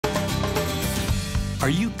Are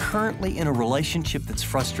you currently in a relationship that's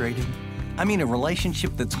frustrating? I mean, a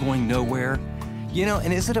relationship that's going nowhere? You know,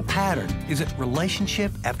 and is it a pattern? Is it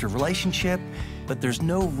relationship after relationship, but there's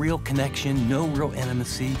no real connection, no real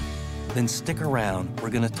intimacy? Then stick around. We're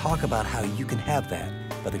going to talk about how you can have that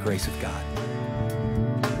by the grace of God.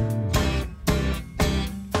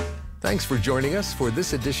 Thanks for joining us for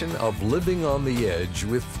this edition of Living on the Edge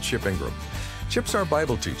with Chip Ingram. Chip's our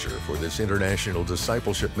Bible teacher for this international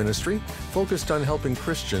discipleship ministry focused on helping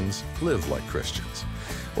Christians live like Christians.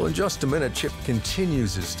 Well, in just a minute, Chip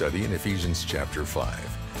continues his study in Ephesians chapter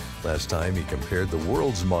 5. Last time, he compared the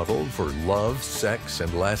world's model for love, sex,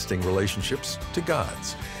 and lasting relationships to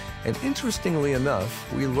God's. And interestingly enough,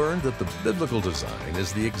 we learned that the biblical design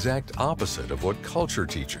is the exact opposite of what culture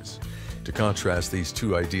teaches. To contrast these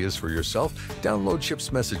two ideas for yourself, download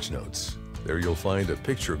Chip's message notes. There you'll find a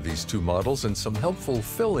picture of these two models and some helpful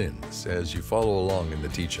fill-ins as you follow along in the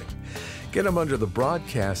teaching. Get them under the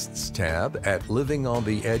Broadcasts tab at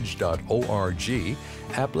livingontheedge.org.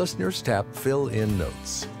 App Listeners tap Fill-In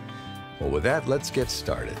Notes. Well, with that, let's get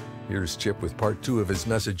started. Here's Chip with part 2 of his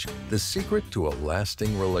message, The Secret to a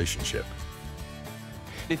Lasting Relationship.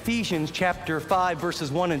 Ephesians chapter 5,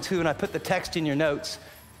 verses 1 and 2, and I put the text in your notes.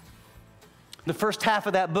 The first half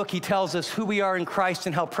of that book, he tells us who we are in Christ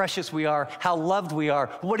and how precious we are, how loved we are,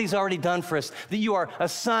 what he's already done for us, that you are a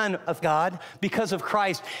son of God because of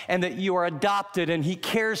Christ, and that you are adopted, and he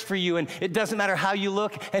cares for you, and it doesn't matter how you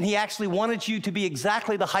look, and he actually wanted you to be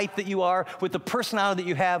exactly the height that you are, with the personality that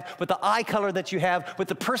you have, with the eye color that you have, with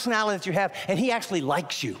the personality that you have, and he actually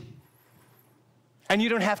likes you. And you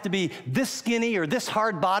don't have to be this skinny or this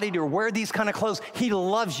hard-bodied or wear these kind of clothes. He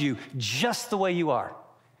loves you just the way you are.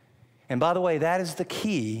 And by the way, that is the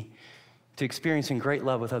key to experiencing great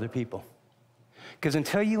love with other people. Because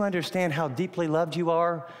until you understand how deeply loved you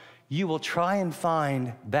are, you will try and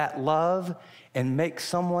find that love and make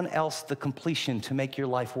someone else the completion to make your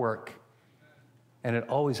life work. And it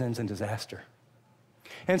always ends in disaster.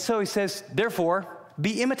 And so he says, therefore,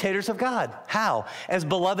 be imitators of God. How? As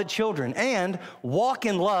beloved children, and walk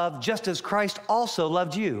in love just as Christ also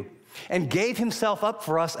loved you, and gave himself up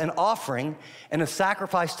for us an offering and a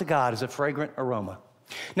sacrifice to God as a fragrant aroma.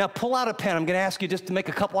 Now pull out a pen. I'm going to ask you just to make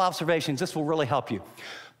a couple observations. This will really help you.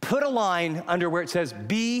 Put a line under where it says,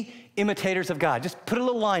 be imitators of God. Just put a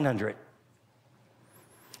little line under it.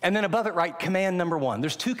 And then above it, write command number 1.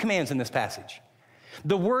 There's 2 commands in this passage.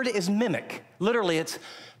 The word is mimic. Literally, it's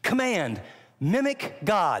command. Mimic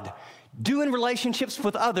God. Do in relationships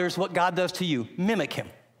with others what God does to you. Mimic him.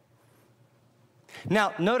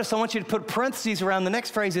 Now, notice I want you to put parentheses around the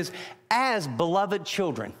next phrase is, as beloved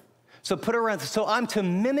children. So put around, so I'm to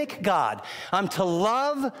mimic God. I'm to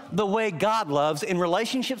love the way God loves in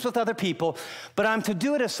relationships with other people, but I'm to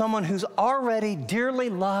do it as someone who's already dearly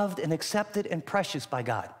loved and accepted and precious by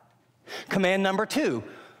God. Command number 2,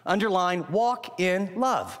 underline, walk in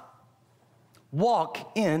love.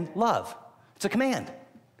 Walk in love. It's a command.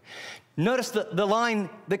 Notice the line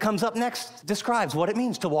that comes up next describes what it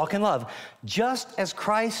means to walk in love. Just as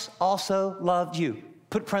Christ also loved you.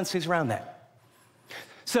 Put parentheses around that.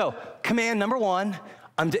 So, command number 1,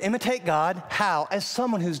 I'm to imitate God. How? As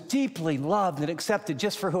someone who's deeply loved and accepted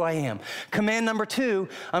just for who I am. Command number 2,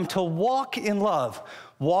 I'm to walk in love.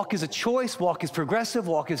 Walk is a choice, walk is progressive,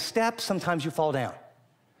 walk is steps. Sometimes you fall down.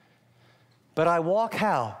 But I walk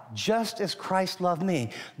how? Just as Christ loved me.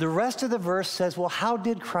 The rest of the verse says, well, how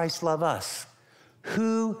did Christ love us?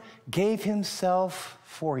 Who gave himself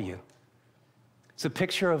for you? It's a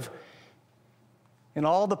picture of, in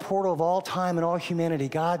all the portal of all time and all humanity,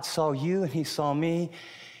 God saw you and he saw me.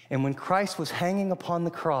 And when Christ was hanging upon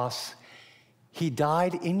the cross, he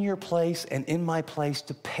died in your place and in my place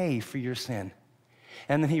to pay for your sin.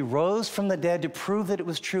 And then he rose from the dead to prove that it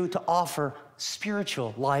was true, to offer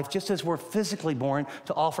spiritual life, just as we're physically born,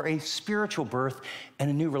 to offer a spiritual birth and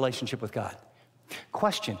a new relationship with God.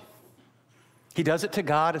 Question. He does it to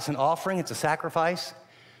God. It's an offering. It's a sacrifice.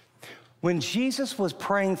 When Jesus was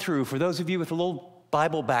praying through, for those of you with a little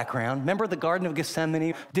Bible background, remember the Garden of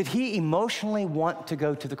Gethsemane? Did he emotionally want to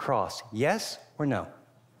go to the cross? Yes or no?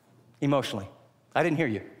 Emotionally. I didn't hear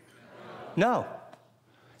you. No.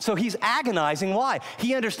 So he's agonizing. Why?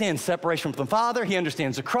 He understands separation from the Father. He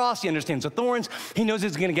understands the cross. He understands the thorns. He knows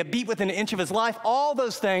he's going to get beat within an inch of his life, all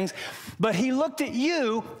those things. But he looked at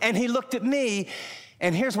you and he looked at me.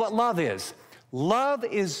 And here's what love is. Love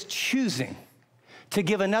is choosing to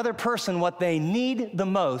give another person what they need the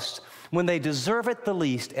most when they deserve it the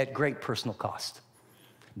least at great personal cost.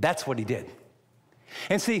 That's what he did.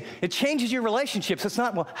 And see, it changes your relationships. It's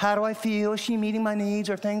not, well, how do I feel? Is she meeting my needs?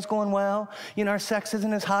 Are things going well? You know, our sex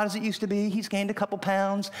isn't as hot as it used to be. He's gained a couple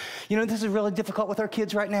pounds. You know, this is really difficult with our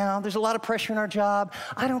kids right now. There's a lot of pressure in our job.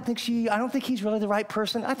 I don't think he's really the right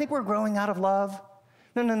person. I think we're growing out of love.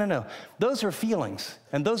 No. Those are feelings,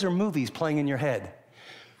 and those are movies playing in your head.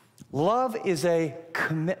 Love is a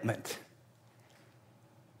commitment.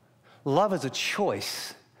 Love is a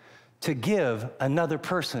choice to give another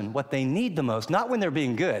person what they need the most, not when they're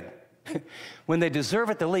being good, when they deserve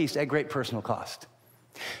it the least at great personal cost.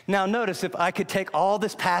 Now notice, if I could take all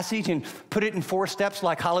this passage and put it in 4 steps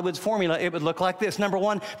like Hollywood's formula, it would look like this. Number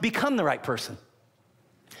 1, become the right person.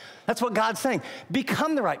 That's what God's saying.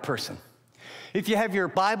 Become the right person. If you have your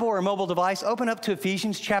Bible or mobile device, open up to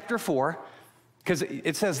Ephesians chapter 4, because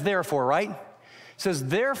it says therefore, right? It says,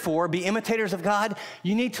 therefore, be imitators of God.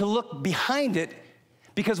 You need to look behind it,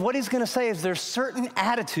 because what he's going to say is there's certain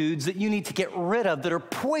attitudes that you need to get rid of that are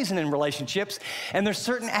poison in relationships, and there's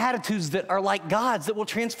certain attitudes that are like God's that will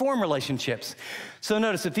transform relationships. So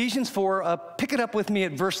notice Ephesians 4, pick it up with me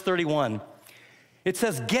at verse 31. It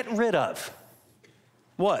says, get rid of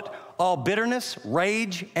what? All bitterness,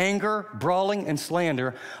 rage, anger, brawling, and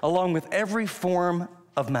slander, along with every form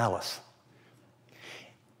of malice.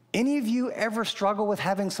 Any of you ever struggle with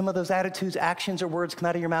having some of those attitudes, actions, or words come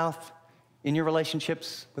out of your mouth in your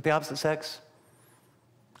relationships with the opposite sex?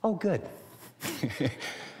 Oh, good.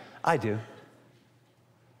 I do.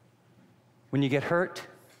 When you get hurt,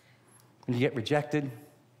 when you get rejected,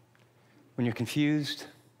 when you're confused,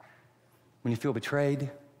 when you feel betrayed,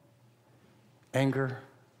 anger,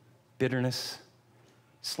 bitterness,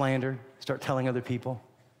 slander, start telling other people,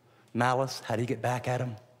 malice, how do you get back at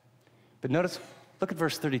them? But notice, look at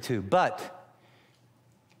verse 32. But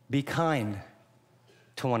be kind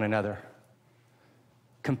to one another,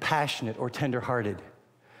 compassionate or tenderhearted,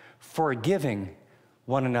 forgiving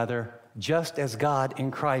one another, just as God in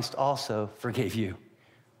Christ also forgave you.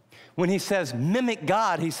 When he says mimic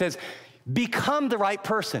God, he says become the right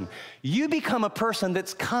person. You become a person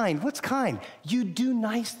that's kind. What's kind? You do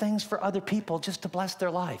nice things for other people just to bless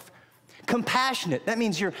their life. Compassionate, that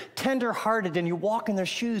means you're tender-hearted and you walk in their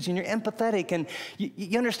shoes and you're empathetic and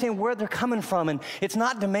you understand where they're coming from, and it's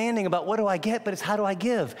not demanding about what do I get, but it's how do I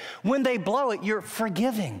give. When they blow it, you're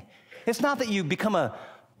forgiving. It's not that you become a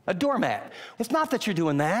doormat. It's not that you're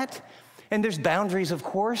doing that. And there's boundaries, of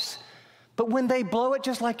course, but when they blow it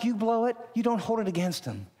just like you blow it, you don't hold it against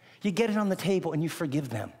them. You get it on the table and you forgive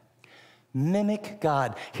them. Mimic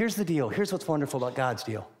God. Here's the deal. Here's what's wonderful about God's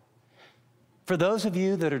deal. For those of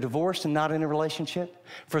you that are divorced and not in a relationship,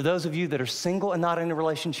 for those of you that are single and not in a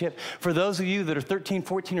relationship, for those of you that are 13,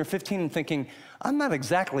 14, or 15 and thinking, I'm not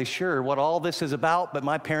exactly sure what all this is about, but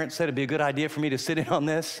my parents said it'd be a good idea for me to sit in on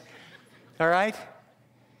this, all right?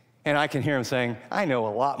 And I can hear them saying, I know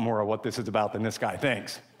a lot more of what this is about than this guy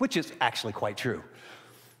thinks, which is actually quite true.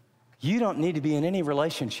 You don't need to be in any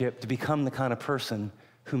relationship to become the kind of person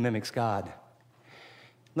who mimics God.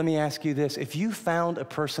 Let me ask you this. If you found a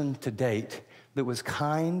person to date that was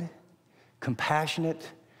kind, compassionate,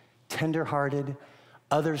 tender-hearted,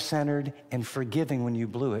 other-centered, and forgiving when you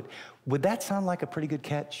blew it, would that sound like a pretty good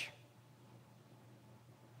catch?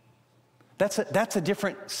 That's a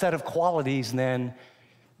different set of qualities than,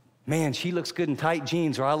 man, she looks good in tight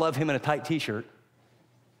jeans, or I love him in a tight t-shirt,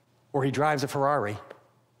 or he drives a Ferrari.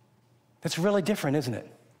 That's really different, isn't it?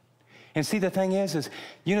 And see, the thing is,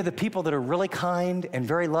 you know, the people that are really kind and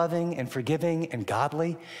very loving and forgiving and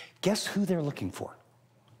godly, guess who they're looking for?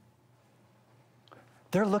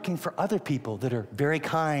 They're looking for other people that are very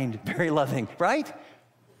kind, very loving, right?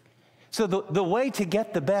 So the way to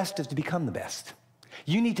get the best is to become the best.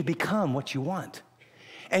 You need to become what you want.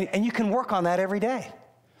 And you can work on that every day.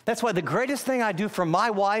 That's why the greatest thing I do for my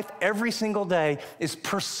wife every single day is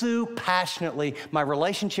pursue passionately my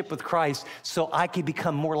relationship with Christ so I can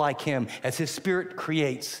become more like him as his Spirit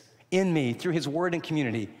creates in me through his word and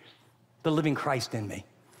community, the living Christ in me.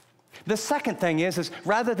 The second thing is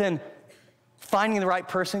rather than finding the right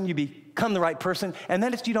person, you become the right person, and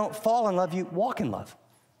then you don't fall in love, you walk in love.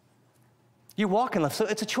 You walk in love, so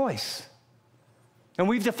it's a choice. And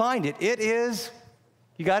we've defined it. It is,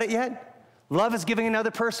 you got it yet? Love is giving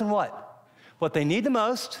another person what? What they need the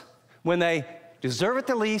most, when they deserve it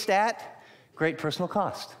the least, at great personal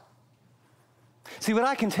cost. See, what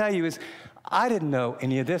I can tell you is I didn't know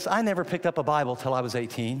any of this. I never picked up a Bible till I was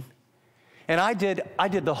 18. And I did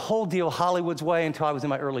the whole deal Hollywood's way until I was in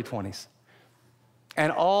my early 20s.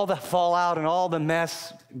 And all the fallout and all the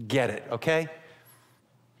mess, get it, okay?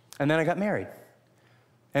 And then I got married.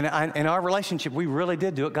 And in our relationship, we really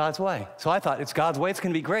did do it God's way. So I thought, it's God's way, it's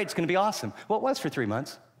gonna be great, it's gonna be awesome. Well, it was for 3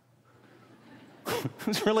 months. It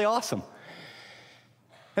was really awesome.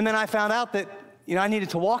 And then I found out that, I needed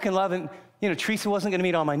to walk in love, and, Teresa wasn't going to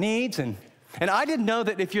meet all my needs. And I didn't know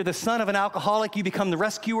that if you're the son of an alcoholic, you become the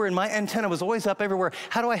rescuer, and my antenna was always up everywhere.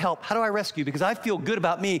 How do I help? How do I rescue? Because I feel good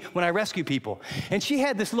about me when I rescue people. And she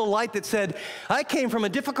had this little light that said, I came from a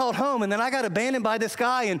difficult home, and then I got abandoned by this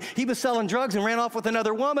guy, and he was selling drugs and ran off with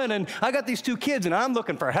another woman, and I got these 2 kids, and I'm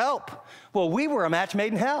looking for help. Well, we were a match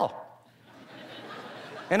made in hell.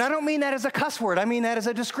 And I don't mean that as a cuss word. I mean that as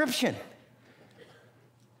a description.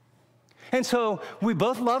 And so we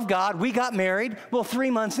both love God. We got married. Well, 3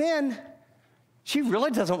 months in, she really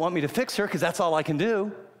doesn't want me to fix her because that's all I can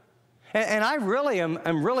do. And I really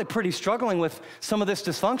am really pretty struggling with some of this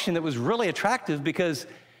dysfunction that was really attractive because,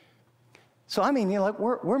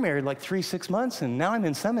 we're married like 6 months, and now I'm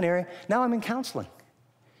in seminary. Now I'm in counseling.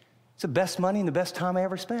 It's the best money and the best time I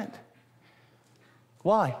ever spent.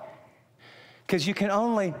 Why? Because you can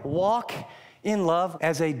only walk in love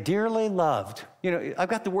as a dearly loved. I've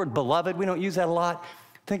got the word beloved. We don't use that a lot.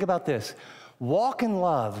 Think about this. Walk in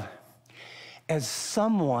love as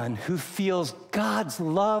someone who feels God's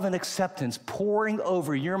love and acceptance pouring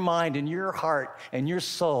over your mind and your heart and your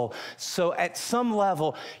soul. So at some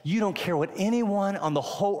level, you don't care what anyone on the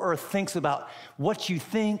whole earth thinks about what you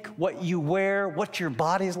think, what you wear, what your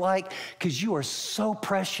body's like, because you are so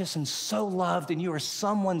precious and so loved, and you are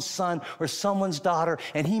someone's son or someone's daughter,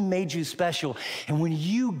 and he made you special. And when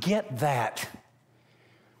you get that,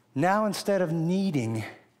 now instead of needing,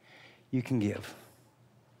 you can give.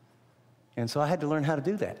 And so I had to learn how to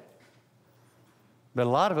do that. But a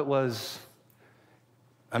lot of it was,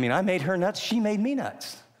 I made her nuts, she made me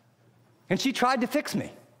nuts. And she tried to fix me.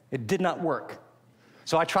 It did not work.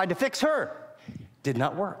 So I tried to fix her. Did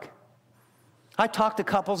not work. I talk to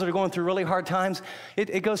couples that are going through really hard times.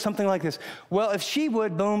 It goes something like this. Well, if she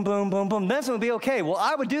would boom, boom, boom, boom, then it would be okay. Well,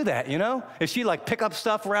 I would do that, If she pick up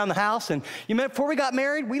stuff around the house. And before we got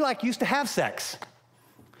married, we used to have sex.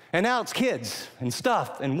 And now it's kids and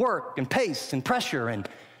stuff and work and pace and pressure. And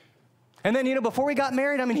then, before we got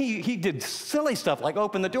married, he did silly stuff like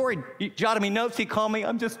open the door. He jotted me notes. He'd call me.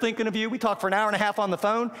 I'm just thinking of you. We talked for an hour and a half on the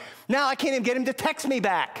phone. Now I can't even get him to text me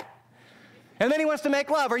back. And then he wants to make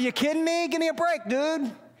love. Are you kidding me? Give me a break,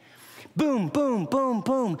 dude. Boom, boom, boom,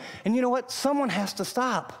 boom. And you know what? Someone has to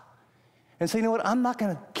stop and say, I'm not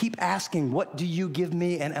going to keep asking, what do you give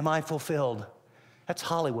me and am I fulfilled? That's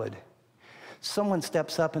Hollywood. Someone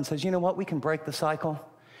steps up and says, we can break the cycle.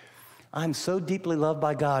 I'm so deeply loved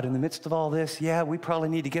by God. In the midst of all this, we probably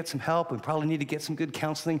need to get some help. We probably need to get some good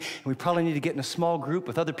counseling. And we probably need to get in a small group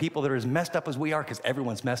with other people that are as messed up as we are, because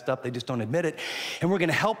everyone's messed up. They just don't admit it. And we're going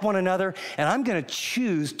to help one another. And I'm going to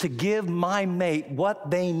choose to give my mate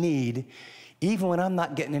what they need, even when I'm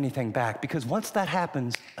not getting anything back. Because once that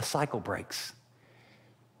happens, a cycle breaks.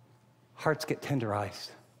 Hearts get tenderized.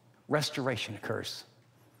 Restoration occurs.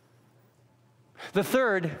 The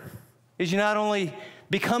third is you not only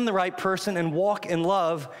become the right person and walk in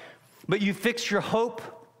love, but you fix your hope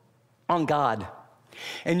on God,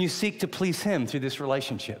 and you seek to please him through this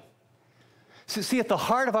relationship. So see, at the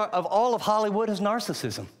heart of all of Hollywood is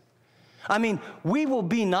narcissism. We will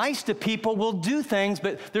be nice to people, we'll do things,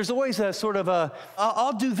 but there's always a sort of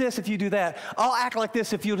I'll do this if you do that. I'll act like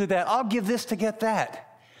this if you do that. I'll give this to get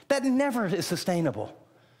that. That never is sustainable.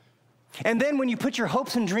 And then when you put your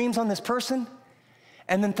hopes and dreams on this person,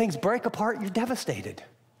 and then things break apart, you're devastated.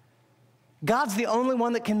 God's the only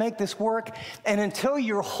one that can make this work, and until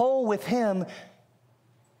you're whole with him,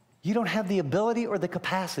 you don't have the ability or the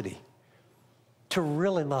capacity to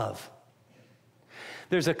really love.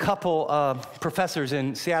 There's a couple professors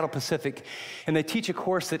in Seattle Pacific, and they teach a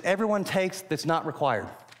course that everyone takes that's not required.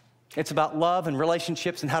 It's about love and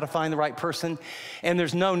relationships and how to find the right person. And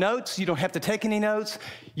there's no notes. You don't have to take any notes.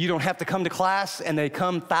 You don't have to come to class, and they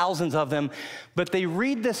come thousands of them. But they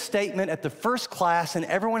read this statement at the first class, and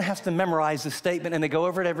everyone has to memorize the statement, and they go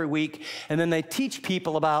over it every week. And then they teach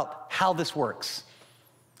people about how this works.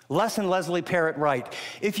 Lesson Leslie Parrott Wright.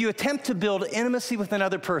 If you attempt to build intimacy with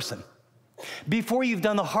another person before you've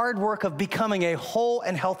done the hard work of becoming a whole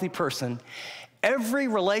and healthy person, every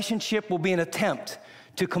relationship will be an attempt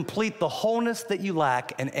to complete the wholeness that you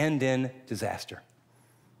lack and end in disaster.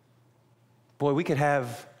 Boy, we could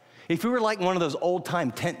have, if we were like one of those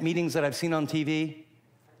old-time tent meetings that I've seen on TV,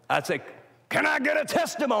 I'd say, can I get a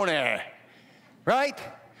testimony? Right?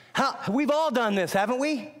 We've all done this, haven't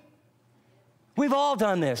we? We've all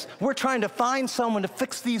done this. We're trying to find someone to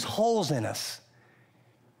fix these holes in us.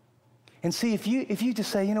 And see, if you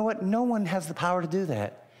just say, no one has the power to do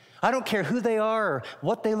that. I don't care who they are or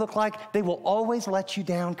what they look like. They will always let you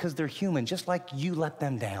down because they're human, just like you let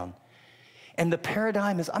them down. And the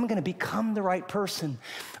paradigm is, I'm going to become the right person.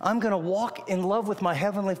 I'm going to walk in love with my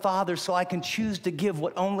Heavenly Father so I can choose to give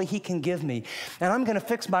what only He can give me. And I'm going to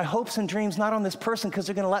fix my hopes and dreams not on this person because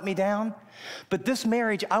they're going to let me down, but this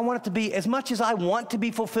marriage, I want it to be, as much as I want to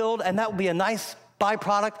be fulfilled, and that would be a nice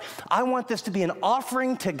byproduct, I want this to be an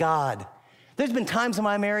offering to God. There's been times in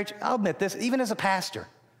my marriage, I'll admit this, even as a pastor,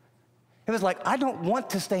 it was like, I don't want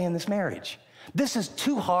to stay in this marriage. This is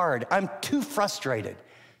too hard. I'm too frustrated.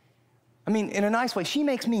 I mean, in a nice way, she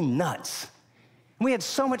makes me nuts. We had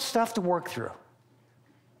so much stuff to work through.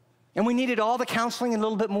 And we needed all the counseling and a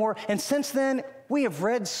little bit more. And since then, we have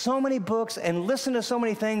read so many books and listened to so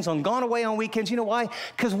many things and gone away on weekends. You know why?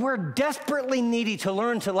 Because we're desperately needy to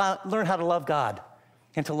learn how to love God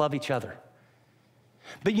and to love each other.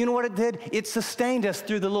 But you know what it did? It sustained us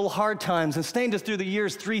through the little hard times, and sustained us through the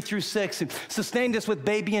years 3 through 6, and sustained us with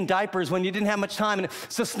baby and diapers when you didn't have much time, and it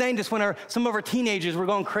sustained us when some of our teenagers were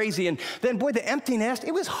going crazy. And then, boy, the empty nest,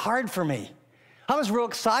 it was hard for me. I was real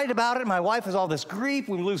excited about it. My wife has all this grief.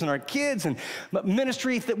 We were losing our kids, and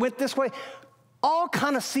ministry that went this way. All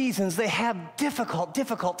kind of seasons, they have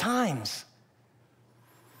difficult times.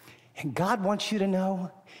 And God wants you to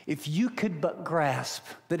know, if you could but grasp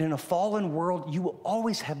that in a fallen world, you will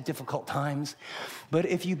always have difficult times. But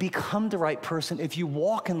if you become the right person, if you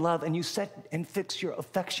walk in love and you set and fix your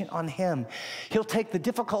affection on Him, He'll take the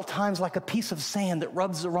difficult times like a piece of sand that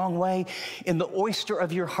rubs the wrong way in the oyster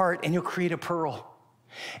of your heart, and you'll create a pearl.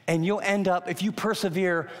 And you'll end up, if you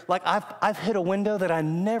persevere, like I've hit a window that I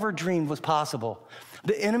never dreamed was possible.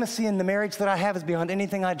 The intimacy in the marriage that I have is beyond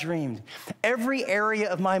anything I dreamed. Every area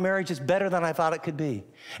of my marriage is better than I thought it could be.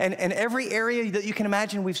 And every area that you can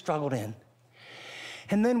imagine we've struggled in.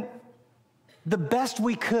 And then the best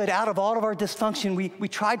we could out of all of our dysfunction, we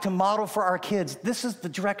tried to model for our kids. This is the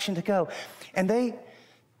direction to go. And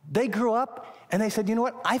they grew up and they said, you know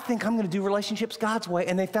what? I think I'm going to do relationships God's way.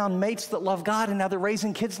 And they found mates that love God, and now they're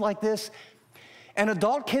raising kids like this. And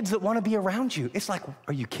adult kids that want to be around you. It's like,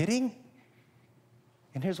 are you kidding?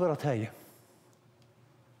 And here's what I'll tell you.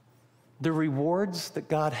 The rewards that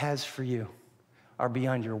God has for you are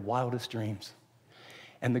beyond your wildest dreams.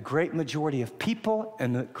 And the great majority of people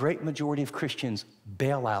and the great majority of Christians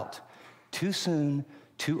bail out too soon,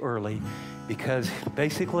 too early, because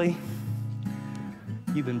basically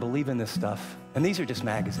you've been believing this stuff. And these are just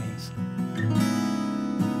magazines.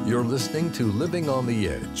 You're listening to Living on the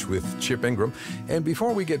Edge with Chip Ingram. And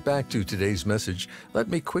before we get back to today's message, let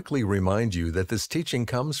me quickly remind you that this teaching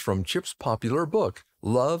comes from Chip's popular book,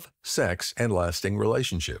 Love, Sex, and Lasting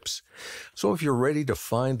Relationships. So if you're ready to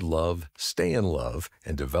find love, stay in love,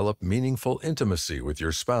 and develop meaningful intimacy with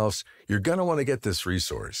your spouse, you're going to want to get this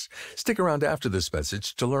resource. Stick around after this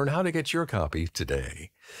message to learn how to get your copy today.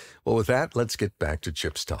 Well, with that, let's get back to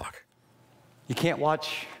Chip's talk. You can't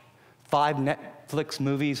watch 5 Netflix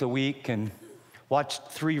movies a week and watch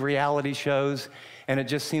 3 reality shows, and it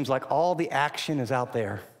just seems like all the action is out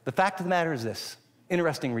there. The fact of the matter is this,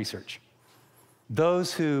 interesting research.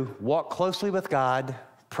 Those who walk closely with God,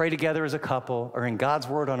 pray together as a couple, are in God's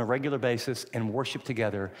Word on a regular basis, and worship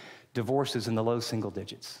together, divorce is in the low single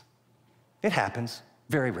digits. It happens,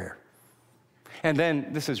 very rare. And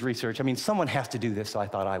then, this is research. I mean, someone has to do this, so I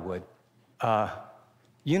thought I would.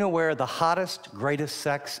 You know where the hottest, greatest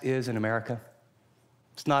sex is in America?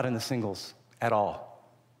 It's not in the singles at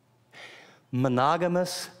all.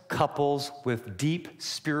 Monogamous couples with deep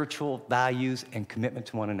spiritual values and commitment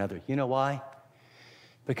to one another. You know why?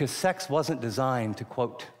 Because sex wasn't designed to,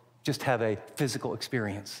 quote, just have a physical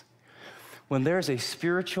experience. When there's a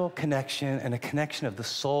spiritual connection and a connection of the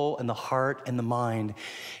soul and the heart and the mind,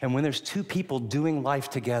 and when there's 2 people doing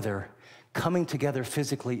life together, coming together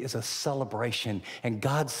physically is a celebration. And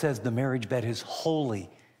God says the marriage bed is holy.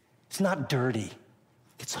 It's not dirty.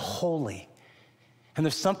 It's holy. And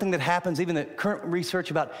there's something that happens, even the current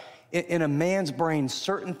research about in a man's brain,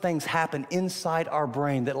 certain things happen inside our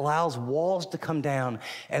brain that allows walls to come down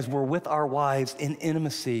as we're with our wives in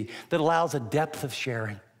intimacy, that allows a depth of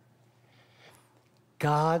sharing.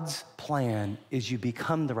 God's plan is you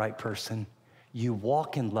become the right person, you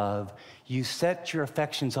walk in love, you set your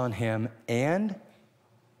affections on Him, and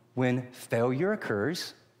when failure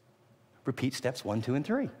occurs, repeat steps 1, 2, and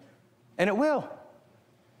 3. And it will.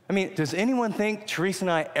 I mean, does anyone think Teresa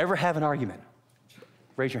and I ever have an argument?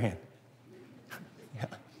 Raise your hand. Yeah.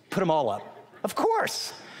 Put them all up. Of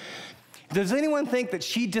course. Does anyone think that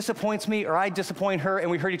she disappoints me or I disappoint her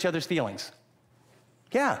and we hurt each other's feelings?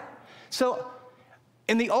 Yeah. So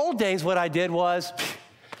in the old days, what I did was,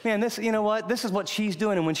 man, this, you know what? This is what she's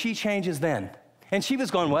doing, and when she changes, then. And she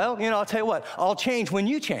was going, well, you know, I'll tell you what, I'll change when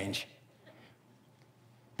you change.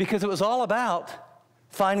 Because it was all about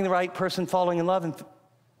finding the right person, falling in love.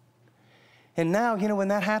 And now, when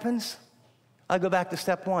that happens, I go back to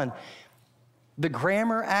step one. The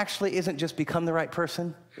grammar actually isn't just become the right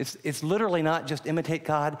person. It's literally not just imitate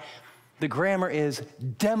God. The grammar is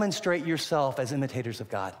demonstrate yourself as imitators of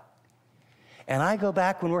God. And I go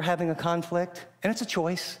back when we're having a conflict, and it's a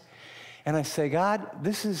choice, and I say, God,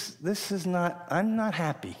 this is not, I'm not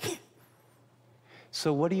happy.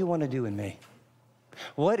 So what do you want to do in me?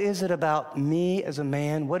 What is it about me as a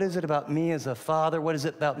man? What is it about me as a father? What is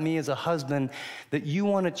it about me as a husband that you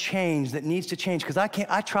want to change, that needs to change? Because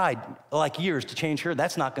I tried like years to change her.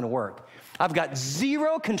 That's not going to work. I've got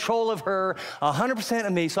zero control of her, 100%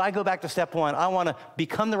 of me. So I go back to step one. I want to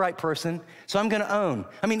become the right person. So I'm going to own.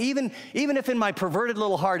 I mean, even if in my perverted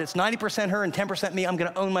little heart, it's 90% her and 10% me, I'm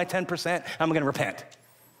going to own my 10%. I'm going to repent.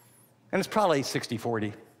 And it's probably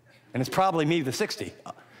 60-40. And it's probably me, the 60.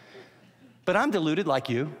 But I'm deluded like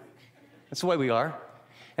you. That's the way we are.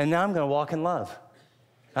 And now I'm going to walk in love.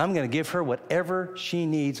 I'm going to give her whatever she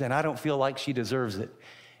needs, and I don't feel like she deserves it.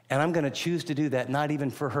 And I'm going to choose to do that, not even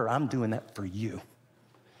for her. I'm doing that for you.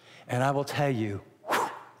 And I will tell you,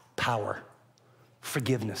 power,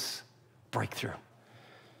 forgiveness, breakthrough.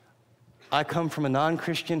 I come from a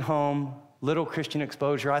non-Christian home, little Christian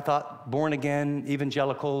exposure. I thought born again,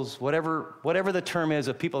 evangelicals, whatever the term is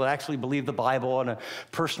of people that actually believe the Bible and a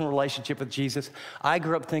personal relationship with Jesus. I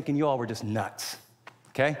grew up thinking you all were just nuts,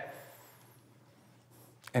 okay?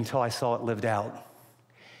 Until I saw it lived out.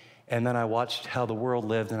 And then I watched how the world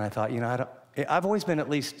lived, and I thought, I've always been at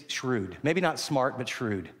least shrewd. Maybe not smart, but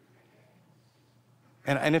shrewd.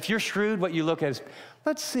 And if you're shrewd, what you look at is,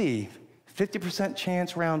 let's see, 50%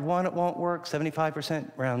 chance round one it won't work,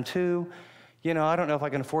 75% round two. I don't know if I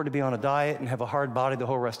can afford to be on a diet and have a hard body the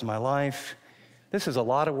whole rest of my life. This is a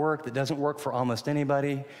lot of work that doesn't work for almost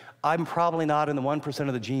anybody. I'm probably not in the 1%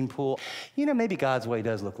 of the gene pool. Maybe God's way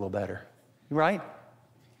does look a little better, right?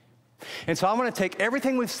 And so I want to take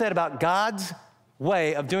everything we've said about God's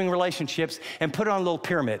way of doing relationships and put it on a little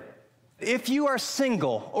pyramid. If you are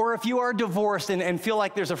single or if you are divorced and feel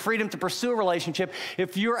like there's a freedom to pursue a relationship,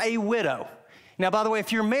 if you're a widow. Now, by the way,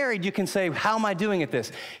 if you're married, you can say, how am I doing at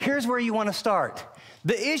this? Here's where you want to start.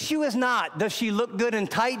 The issue is not, does she look good in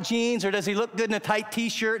tight jeans or does he look good in a tight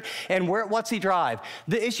t-shirt and what's he drive?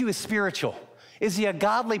 The issue is spiritual. Is he a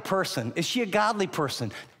godly person? Is she a godly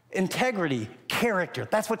person? Integrity, character,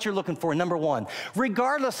 that's what you're looking for, number one.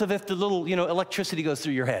 Regardless of if the little, electricity goes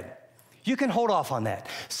through your head. You can hold off on that.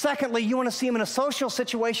 Secondly, you want to see them in a social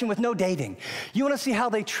situation with no dating. You want to see how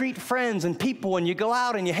they treat friends and people when you go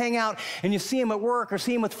out and you hang out and you see them at work or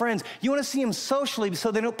see them with friends. You want to see them socially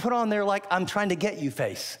so they don't put on their, I'm trying to get you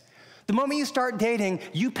face. The moment you start dating,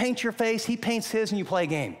 you paint your face, he paints his, and you play a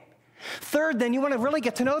game. Third, then you want to really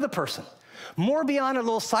get to know the person. More beyond a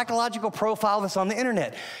little psychological profile that's on the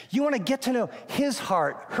internet. You want to get to know his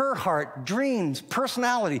heart, her heart, dreams,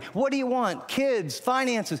 personality. What do you want? Kids,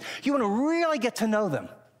 finances. You want to really get to know them.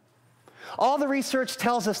 All the research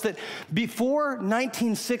tells us that before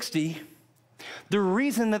 1960, the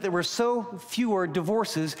reason that there were so fewer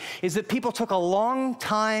divorces is that people took a long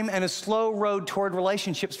time and a slow road toward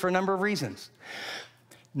relationships for a number of reasons.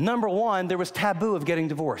 Number one, there was taboo of getting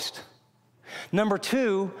divorced. Number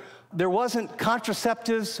two, there wasn't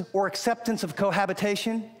contraceptives or acceptance of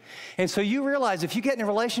cohabitation. And so you realize if you get in a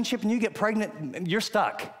relationship and you get pregnant, you're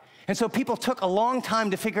stuck. And so people took a long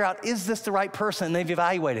time to figure out, is this the right person? And they've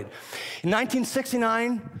evaluated. In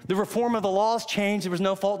 1969, the reform of the laws changed. There was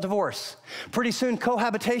no-fault divorce. Pretty soon,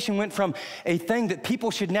 cohabitation went from a thing that people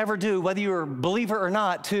should never do, whether you're a believer or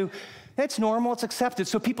not, to it's normal, it's accepted.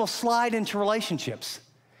 So people slide into relationships.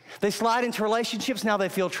 They slide into relationships, now they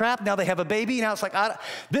feel trapped, now they have a baby, now it's like,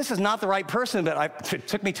 this is not the right person, but it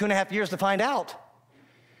took me 2.5 years to find out.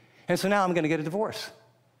 And so now I'm gonna get a divorce.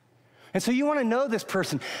 And so you wanna know this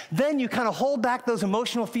person. Then you kind of hold back those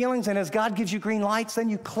emotional feelings, and as God gives you green lights, then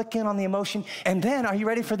you click in on the emotion. And then, are you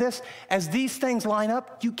ready for this? As these things line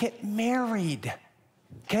up, you get married,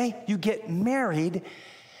 okay? You get married,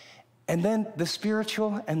 and then the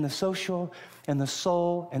spiritual and the social and the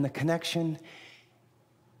soul and the connection.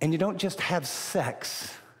 And you don't just have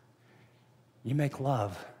sex, you make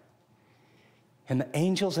love. And the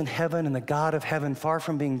angels in heaven and the God of heaven, far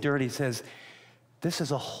from being dirty, says, this is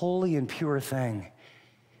a holy and pure thing.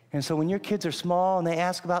 And so when your kids are small and they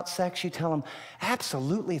ask about sex, you tell them,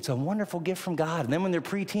 absolutely, it's a wonderful gift from God. And then when they're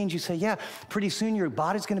preteens, you say, yeah, pretty soon your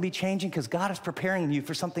body's gonna be changing because God is preparing you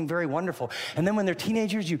for something very wonderful. And then when they're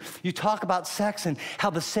teenagers, you talk about sex and how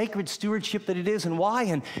the sacred stewardship that it is and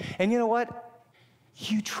why. And you know what?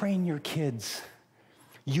 You train your kids.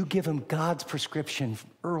 You give them God's prescription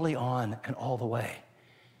early on and all the way.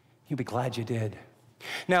 You'll be glad you did.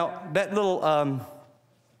 Now, that little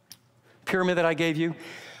pyramid that I gave you,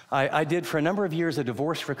 I did for a number of years a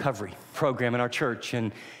divorce recovery program in our church,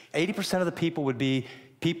 and 80% of the people would be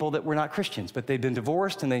people that were not Christians, but they'd been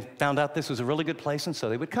divorced and they found out this was a really good place, and so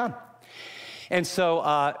they would come. And so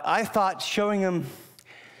I thought showing them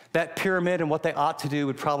that pyramid and what they ought to do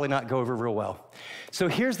would probably not go over real well. So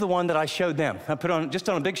here's the one that I showed them. I put on just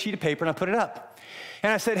on a big sheet of paper, and I put it up.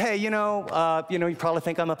 And I said, hey, you probably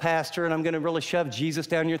think I'm a pastor, and I'm going to really shove Jesus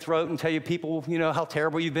down your throat and tell you people, how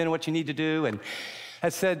terrible you've been and what you need to do. And I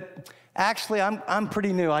said, actually, I'm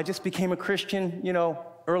pretty new. I just became a Christian,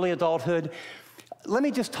 early adulthood. Let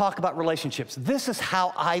me just talk about relationships. This is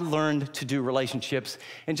how I learned to do relationships.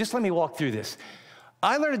 And just let me walk through this.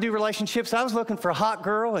 I learned to do relationships. I was looking for a hot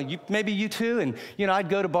girl, and maybe you too. And, I'd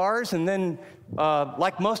go to bars, and then,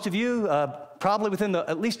 like most of you, probably within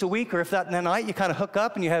at least a week, or if that night, you kind of hook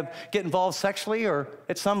up and you get involved sexually or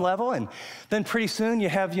at some level. And then pretty soon you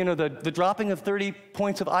have, the dropping of 30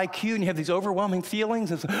 points of IQ, and you have these overwhelming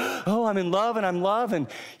feelings. And oh, I'm in love, and I'm love. And,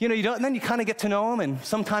 and then you kind of get to know them. And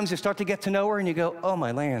sometimes you start to get to know her, and you go, oh,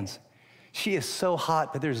 my lands. She is so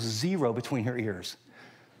hot, but there's 0 between her ears,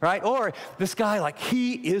 right? Or this guy,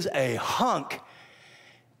 he is a hunk.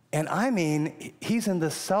 And I mean, he's in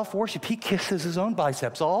the self-worship. He kisses his own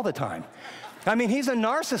biceps all the time. I mean, he's a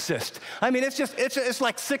narcissist. I mean, it's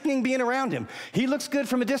like sickening being around him. He looks good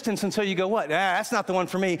from a distance, and so you go, what? That's not the one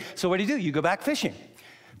for me. So what do? You go back fishing.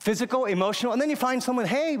 Physical, emotional, and then you find someone,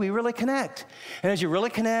 hey, we really connect. And as you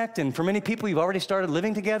really connect, and for many people, you've already started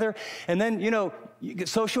living together, and then, you get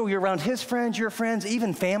social, you're around his friends, your friends,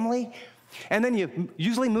 even family. And then you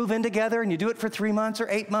usually move in together, and you do it for 3 months or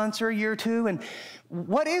 8 months or a year or two. And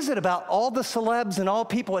what is it about all the celebs and all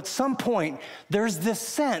people? At some point, there's this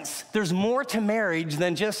sense there's more to marriage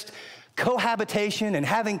than just cohabitation and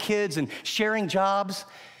having kids and sharing jobs.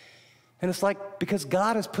 And it's like, because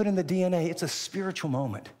God has put in the DNA, it's a spiritual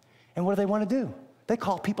moment. And what do they want to do? They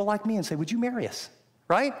call people like me and say, would you marry us?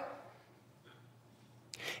 Right?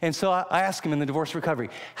 And so I asked him in the divorce recovery,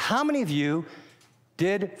 how many of you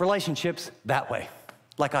did relationships that way,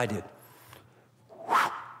 like I did?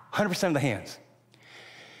 100% of the hands.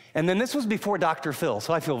 And then this was before Dr. Phil,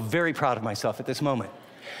 so I feel very proud of myself at this moment.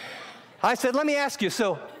 I said, let me ask you,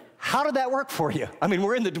 so how did that work for you? I mean,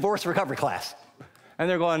 we're in the divorce recovery class. And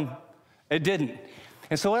they're going, it didn't.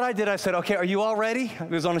 And so what I did, I said, okay, are you all ready? It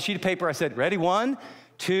was on a sheet of paper. I said, ready? 1,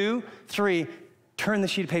 2, 3. Turn the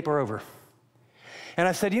sheet of paper over. And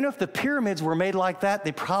I said, if the pyramids were made like that,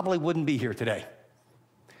 they probably wouldn't be here today.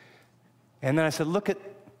 And then I said, look at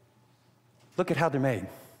how they're made.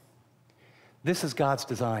 This is God's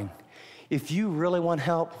design. If you really want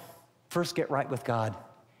help, first get right with God.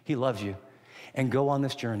 He loves you. And go on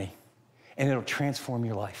this journey. And it'll transform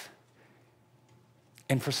your life.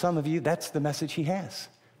 And for some of you, that's the message he has.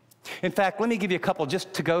 In fact, let me give you a couple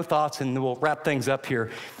just to-go thoughts, and we'll wrap things up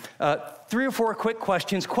here. 3 or 4 quick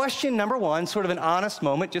questions. Question number 1, sort of an honest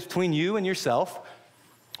moment just between you and yourself.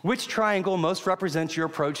 Which triangle most represents your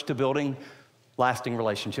approach to building lasting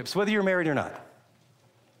relationships, whether you're married or not?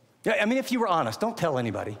 Yeah, I mean, if you were honest, don't tell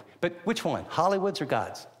anybody, but which one, Hollywood's or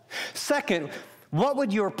God's? Second, what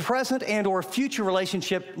would your present and or future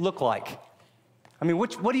relationship look like? I mean,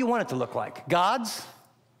 what do you want it to look like, God's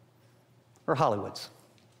or Hollywood's?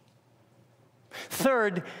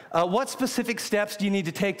 Third, what specific steps do you need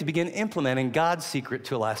to take to begin implementing God's secret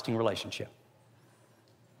to a lasting relationship?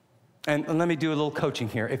 And let me do a little coaching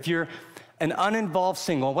here. If you're an uninvolved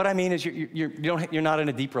single, what I mean is you're not in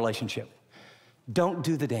a deep relationship. Don't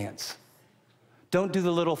do the dance. Don't do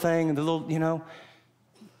the little thing,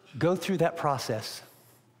 go through that process.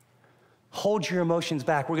 Hold your emotions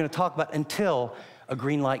back. We're going to talk about until a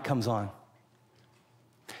green light comes on.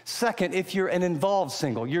 Second, if you're an involved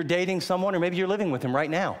single, you're dating someone, or maybe you're living with them right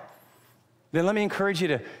now, then let me encourage you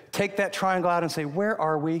to take that triangle out and say, where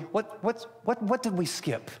are we? What did we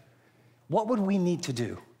skip? What would we need to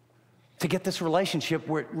do to get this relationship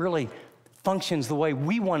where it really functions the way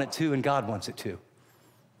we want it to and God wants it to?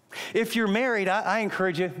 If you're married, I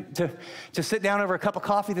encourage you to sit down over a cup of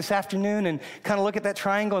coffee this afternoon and kind of look at that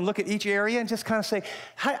triangle and look at each area and just kind of say,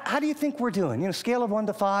 how do you think we're doing? Scale of 1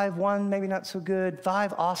 to 5, 1 maybe not so good,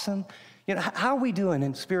 5 awesome. How are we doing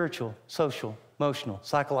in spiritual, social, emotional,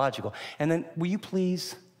 psychological? And then will you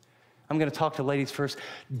please, I'm going to talk to ladies first,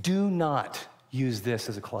 do not use this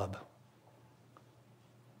as a club.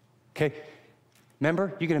 Okay?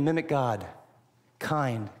 Remember, you're going to mimic God,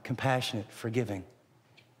 kind, compassionate, forgiving.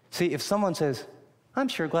 See, if someone says, I'm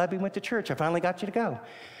sure glad we went to church, I finally got you to go.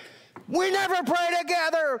 We never pray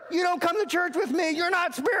together. You don't come to church with me. You're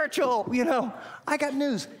not spiritual. I got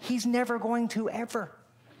news. He's never going to ever.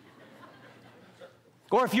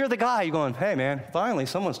 Or if you're the guy, you're going, hey, man, finally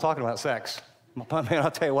someone's talking about sex. Man,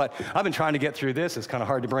 I'll tell you what, I've been trying to get through this. It's kind of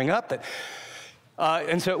hard to bring up.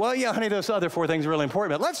 And so, well, yeah, honey, those other 4 things are really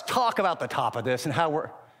important, but let's talk about the top of this and how we're...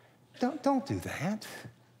 Don't do that.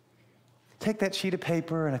 Take that sheet of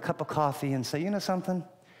paper and a cup of coffee and say, you know something?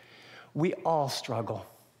 We all struggle.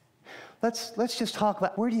 Let's just talk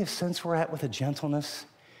about where do you sense we're at with a gentleness?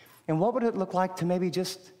 And what would it look like to maybe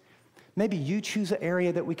you choose an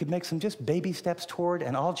area that we could make some just baby steps toward,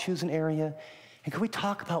 and I'll choose an area. And could we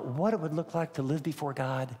talk about what it would look like to live before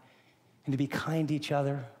God and to be kind to each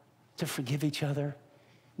other, to forgive each other,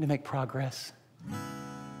 and to make progress?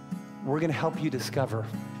 We're going to help you discover,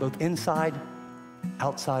 both inside,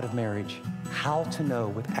 outside of marriage, how to know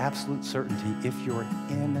with absolute certainty if you're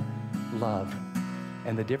in love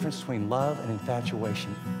and the difference between love and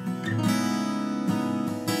infatuation.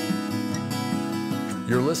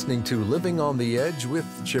 You're listening to Living on the Edge with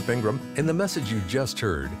Chip Ingram. And the message you just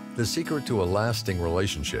heard, The Secret to a Lasting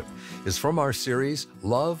Relationship, is from our series,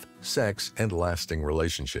 Love, Sex, and Lasting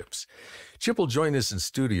Relationships. Chip will join us in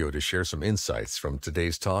studio to share some insights from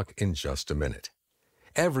today's talk in just a minute.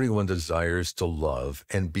 Everyone desires to love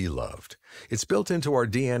and be loved. It's built into our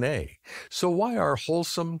DNA. So why are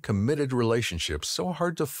wholesome, committed relationships so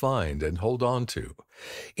hard to find and hold on to?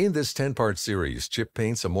 In this 10-part series, Chip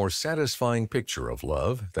paints a more satisfying picture of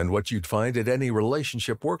love than what you'd find at any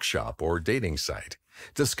relationship workshop or dating site.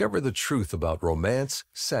 Discover the truth about romance,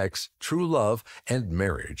 sex, true love, and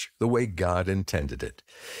marriage the way God intended it.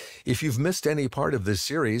 If you've missed any part of this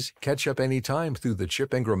series, catch up anytime through the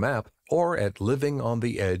Chip Ingram app or at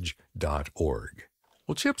livingontheedge.org.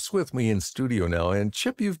 Well, Chip's with me in studio now, and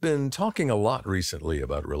Chip, you've been talking a lot recently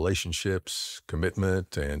about relationships,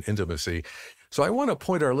 commitment, and intimacy. So I want to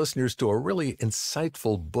point our listeners to a really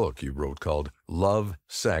insightful book you wrote called Love,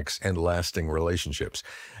 Sex, and Lasting Relationships.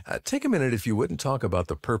 Take a minute, if you would, and talk about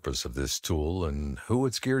the purpose of this tool and who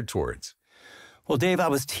it's geared towards. Well, Dave, I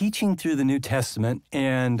was teaching through the New Testament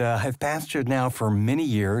and have pastored now for many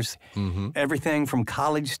years, everything from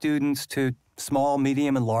college students to small,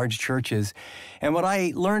 medium, and large churches. And what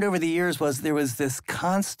I learned over the years was there was this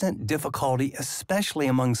constant difficulty, especially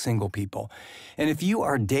among single people. And if you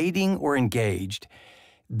are dating or engaged,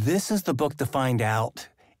 this is the book to find out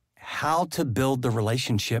how to build the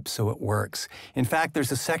relationship so it works. In fact,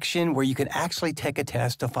 there's a section where you can actually take a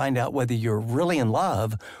test to find out whether you're really in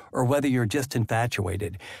love or whether you're just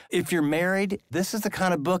infatuated. If you're married, this is the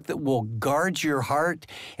kind of book that will guard your heart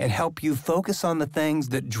and help you focus on the things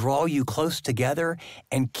that draw you close together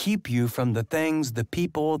and keep you from the things, the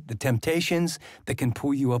people, the temptations that can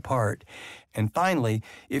pull you apart. And finally,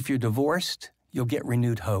 if you're divorced, you'll get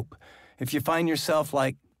renewed hope. If you find yourself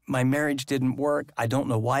like, my marriage didn't work, I don't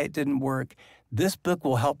know why it didn't work, this book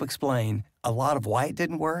will help explain a lot of why it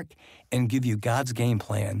didn't work and give you God's game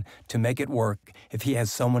plan to make it work if He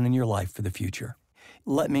has someone in your life for the future.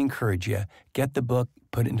 Let me encourage you, get the book,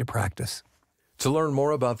 put it into practice. To learn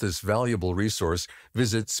more about this valuable resource,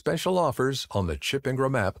 visit special offers on the Chip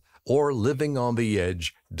Ingram app or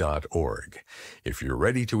livingontheedge.org. If you're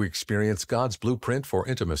ready to experience God's blueprint for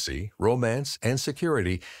intimacy, romance, and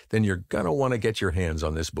security, then you're going to want to get your hands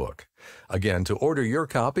on this book. Again, to order your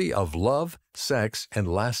copy of Love, Sex, and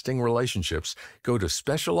Lasting Relationships, go to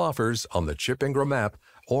special offers on the Chip Ingram app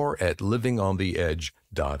or at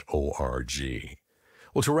livingontheedge.org.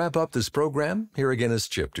 Well, to wrap up this program, here again is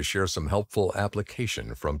Chip to share some helpful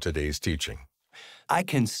application from today's teaching. I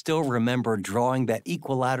can still remember drawing that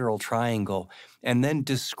equilateral triangle and then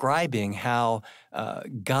describing how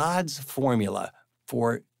God's formula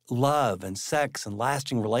for love and sex and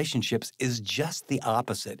lasting relationships is just the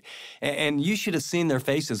opposite. And you should have seen their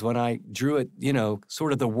faces when I drew it,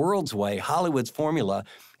 sort of the world's way, Hollywood's formula.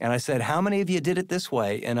 And I said, how many of you did it this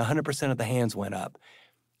way? And 100% of the hands went up.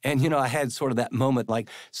 And, I had sort of that moment like,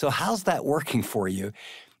 so how's that working for you?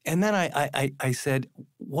 And then I said,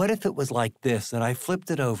 what if it was like this? And I flipped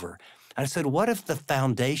it over. I said, what if the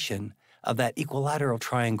foundation of that equilateral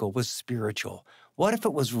triangle was spiritual? What if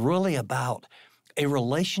it was really about a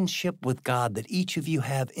relationship with God that each of you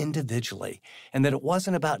have individually, and that it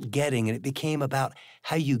wasn't about getting, and it became about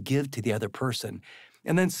how you give to the other person?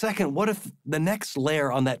 And then second, what if the next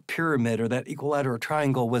layer on that pyramid or that equilateral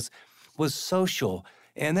triangle was social?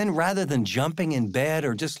 And then rather than jumping in bed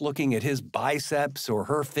or just looking at his biceps or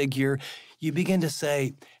her figure, you begin to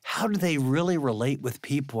say, how do they really relate with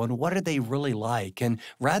people and what are they really like? And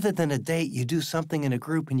rather than a date, you do something in a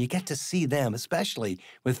group and you get to see them, especially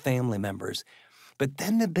with family members. But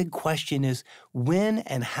then the big question is, when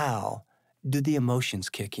and how do the emotions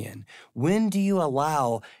kick in? When do you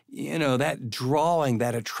allow, that drawing,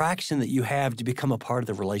 that attraction that you have to become a part of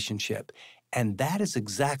the relationship? And that is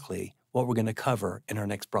exactly what we're going to cover in our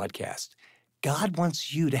next broadcast. God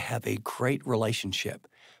wants you to have a great relationship,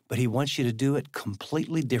 but he wants you to do it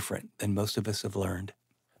completely different than most of us have learned.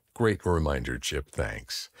 Great reminder, Chip.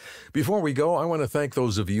 Thanks. Before we go, I want to thank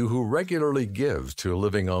those of you who regularly give to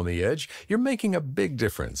Living on the Edge. You're making a big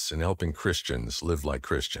difference in helping Christians live like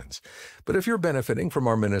Christians. But if you're benefiting from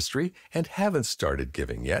our ministry and haven't started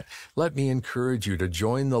giving yet, let me encourage you to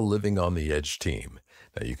join the Living on the Edge team.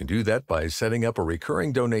 Now, you can do that by setting up a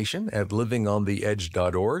recurring donation at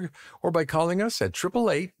livingontheedge.org or by calling us at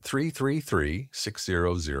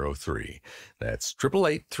 888-333-6003. That's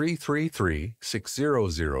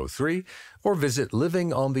 888-333-6003, or visit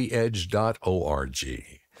livingontheedge.org.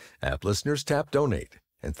 App listeners, tap donate.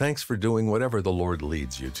 And thanks for doing whatever the Lord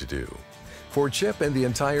leads you to do. For Chip and the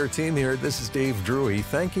entire team here, this is Dave Drury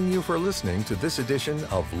thanking you for listening to this edition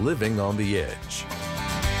of Living on the Edge.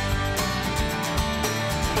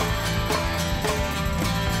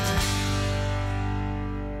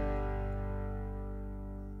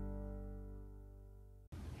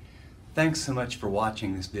 Thanks so much for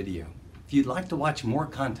watching this video. If you'd like to watch more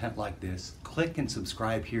content like this, click and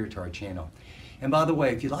subscribe here to our channel. And by the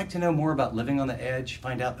way, if you'd like to know more about Living on the Edge,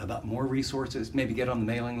 find out about more resources, maybe get on the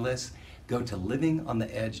mailing list, go to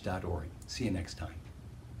livingontheedge.org. See you next time.